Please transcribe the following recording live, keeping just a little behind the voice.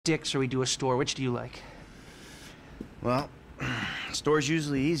Dick's or we do a store. Which do you like? Well, store's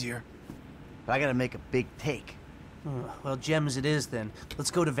usually easier, but I gotta make a big take. Well, gems it is then. Let's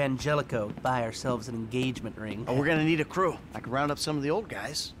go to Vangelico, buy ourselves an engagement ring. Oh, we're gonna need a crew. I can round up some of the old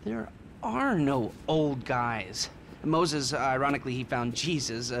guys. There are no old guys. Moses, ironically, he found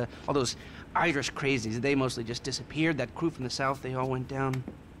Jesus. All those Irish crazies, they mostly just disappeared. That crew from the south, they all went down.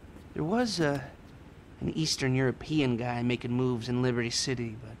 There was an Eastern European guy making moves in Liberty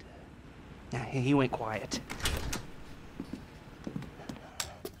City, but he went quiet.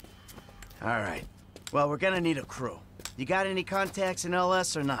 All right. Well, we're gonna need a crew. You got any contacts in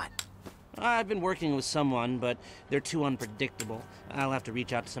LS or not? I've been working with someone, but they're too unpredictable. I'll have to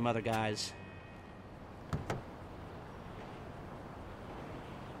reach out to some other guys.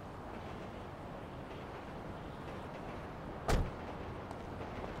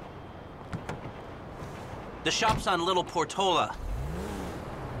 The shop's on Little Portola.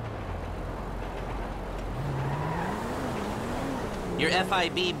 Your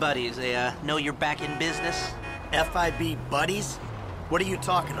FIB buddies, they know you're back in business? FIB buddies? What are you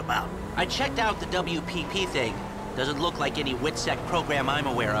talking about? I checked out the WPP thing. Doesn't look like any WITSEC program I'm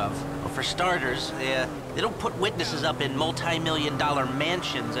aware of. Well, for starters, they don't put witnesses up in multi-million-dollar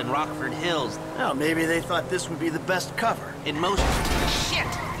mansions in Rockford Hills. Oh, maybe they thought this would be the best cover. In most... Shit!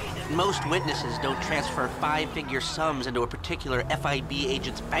 Most witnesses don't transfer five-figure sums into a particular FIB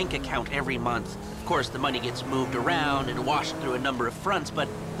agent's bank account every month. Of course, the money gets moved around and washed through a number of fronts, but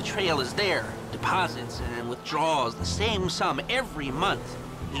the trail is there. Deposits and withdrawals, the same sum every month.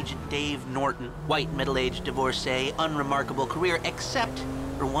 Agent Dave Norton, white middle-aged divorcee, unremarkable career, except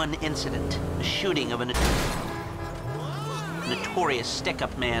for one incident. The shooting of a notorious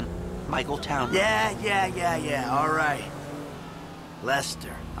stick-up man, Michael Townley. Yeah, all right.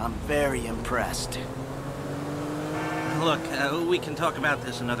 Lester, I'm very impressed. Look, we can talk about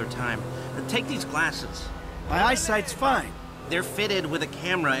this another time. Take these glasses. My eyesight's fine. They're fitted with a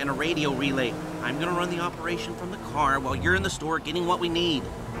camera and a radio relay. I'm gonna run the operation from the car while you're in the store getting what we need.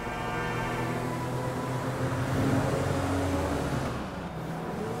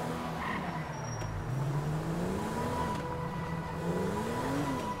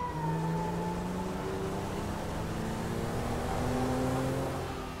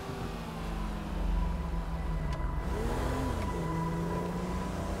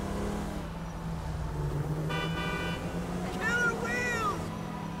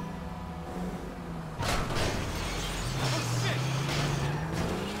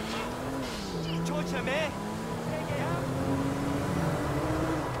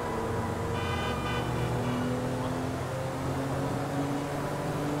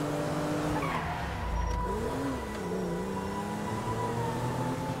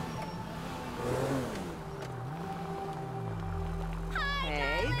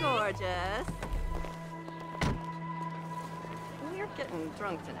 Gorgeous. You're getting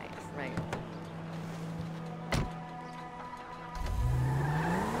drunk tonight, right?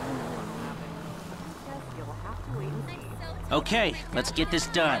 Guess you'll have to wait and see. Okay, let's get this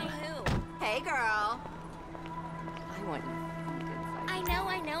done. Hey, girl. I want you deep inside.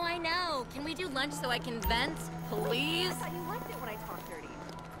 I know. Can we do lunch so I can vent, please? I thought you liked it when I talk dirty.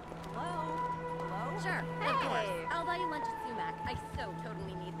 Hello? Sure, Hey. of course. I'll buy you lunch at Sumac. I so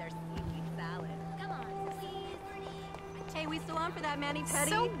totally need their seaweed salad. Come on, please. Hey, we still on for that mani-pedi?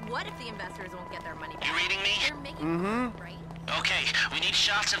 So what if the investors won't get their money back? You reading me? They're making right? Okay, we need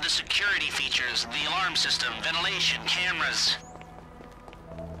shots of the security features, the alarm system, ventilation, cameras.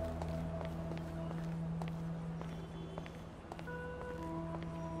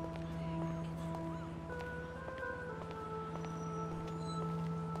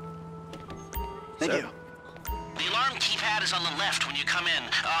 Thank you. The alarm keypad is on the left when you come in,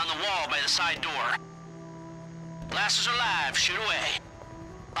 on the wall by the side door. Blasters are live, shoot away.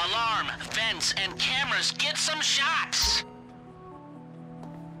 Alarm, vents, and cameras, get some shots!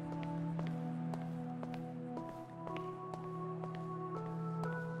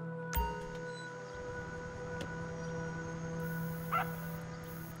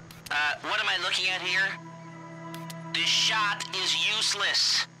 What am I looking at here? This shot is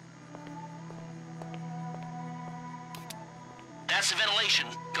useless. That's the ventilation.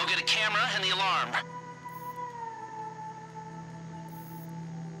 Go get a camera and the alarm.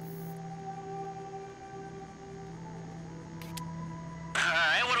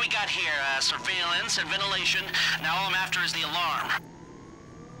 Alright, what do we got here? Surveillance and ventilation. Now all I'm after is the alarm.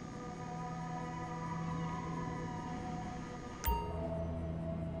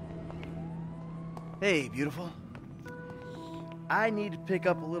 Hey, beautiful. I need to pick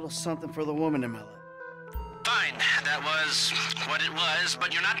up a little something for the woman in my life. Fine. that was what it was,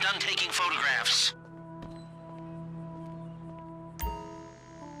 but you're not done taking photographs.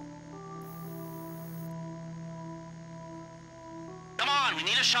 Come on, we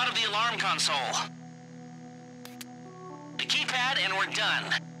need a shot of the alarm console. The keypad, and we're done.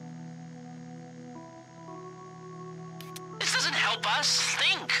 This doesn't help us.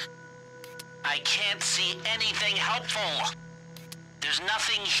 Think. I can't see anything helpful. There's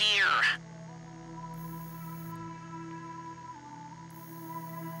nothing here.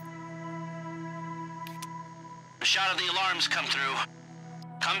 The shot of the alarms come through.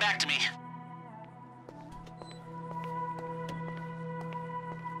 Come back to me.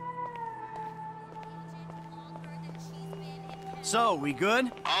 So, we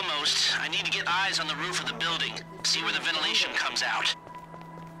good? Almost. I need to get eyes on the roof of the building. See where the ventilation comes out.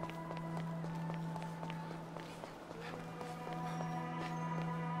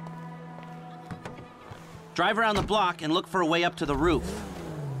 Drive around the block and look for a way up to the roof.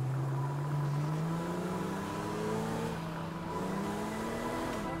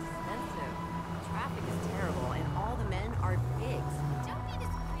 Expensive. Traffic is terrible, and all the men are pigs. Don't be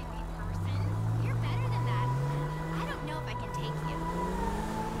this creepy person. You're better than that. I don't know if I can take you.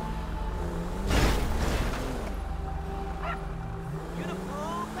 You're the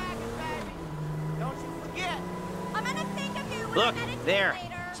full package, baby. Don't you forget. I'm gonna think of you when Look, I'm editing there. later.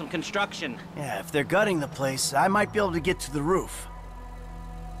 Some construction. Yeah, if they're gutting the place, I might be able to get to the roof.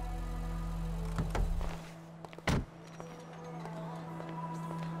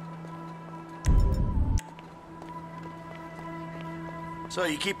 So,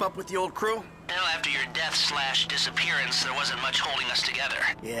 you keep up with the old crew? Well, after your death/disappearance, there wasn't much holding us together.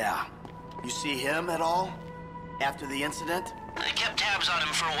 Yeah. You see him at all? After the incident? I kept tabs on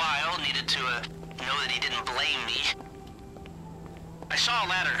him for a while, needed to know that he didn't blame me. I saw a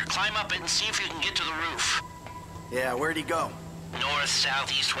ladder. Climb up it and see if you can get to the roof. Yeah, where'd he go? North, south,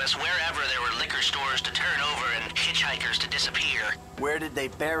 east, west, wherever there were liquor stores to turn over and hitchhikers to disappear. Where did they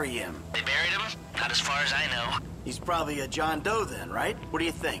bury him? They buried him? Not as far as I know. He's probably a John Doe then, right? What do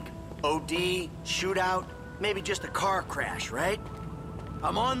you think? OD, shootout, maybe just a car crash, right?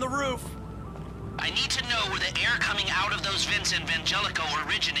 I'm on the roof. I need to know where the air coming out of those vents in Vangelico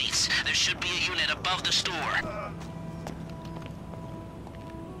originates. There should be a unit above the store.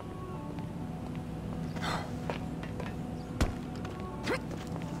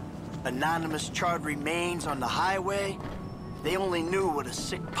 Anonymous charred remains on the highway. They only knew what a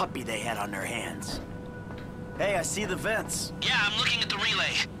sick puppy they had on their hands. Hey, I see the vents. Yeah, I'm looking at the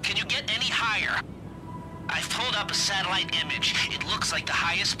relay. Can you get any higher? I've pulled up a satellite image. It looks like the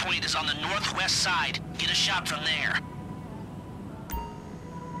highest point is on the northwest side. Get a shot from there.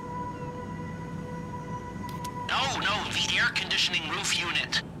 No, the air conditioning roof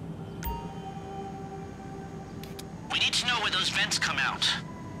unit. We need to know where those vents come out.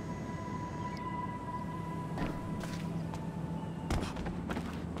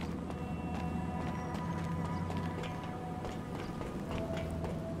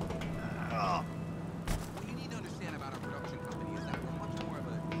 What you need to understand about our production company is that we're much more of a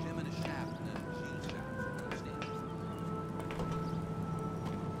gem and a shaft than a G shaft. Understand?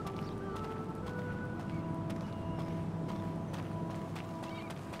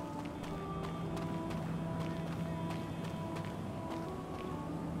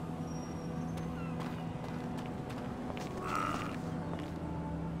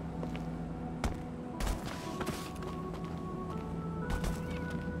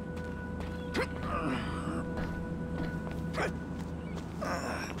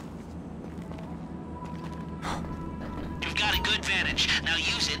 You've got a good vantage. Now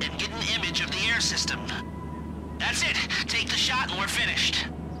use it and get an image of the air system. That's it. Take the shot and we're finished.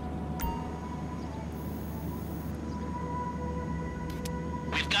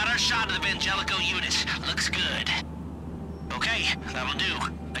 We've got our shot of the Vangelico unit. Looks good. Okay, that'll do.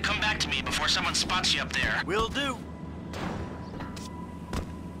 Now come back to me before someone spots you up there. Will do.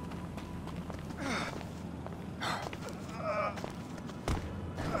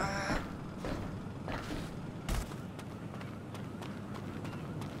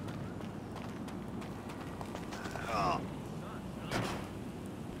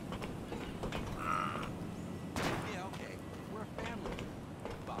 Yeah, okay. We're a family.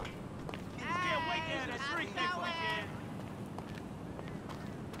 Bye. Yeah, wait there. That's three things we did.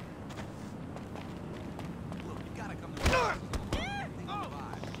 Look, you gotta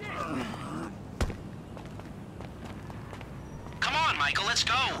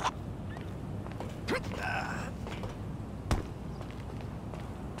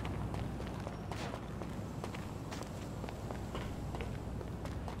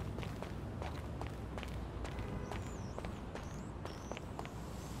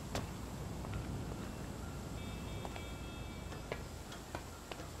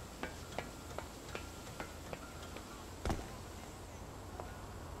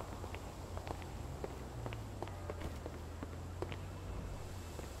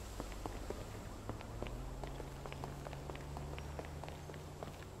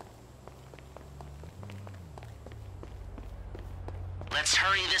Let's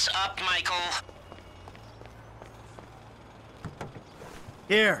hurry this up, Michael.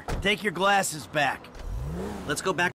 Here, take your glasses back. Let's go back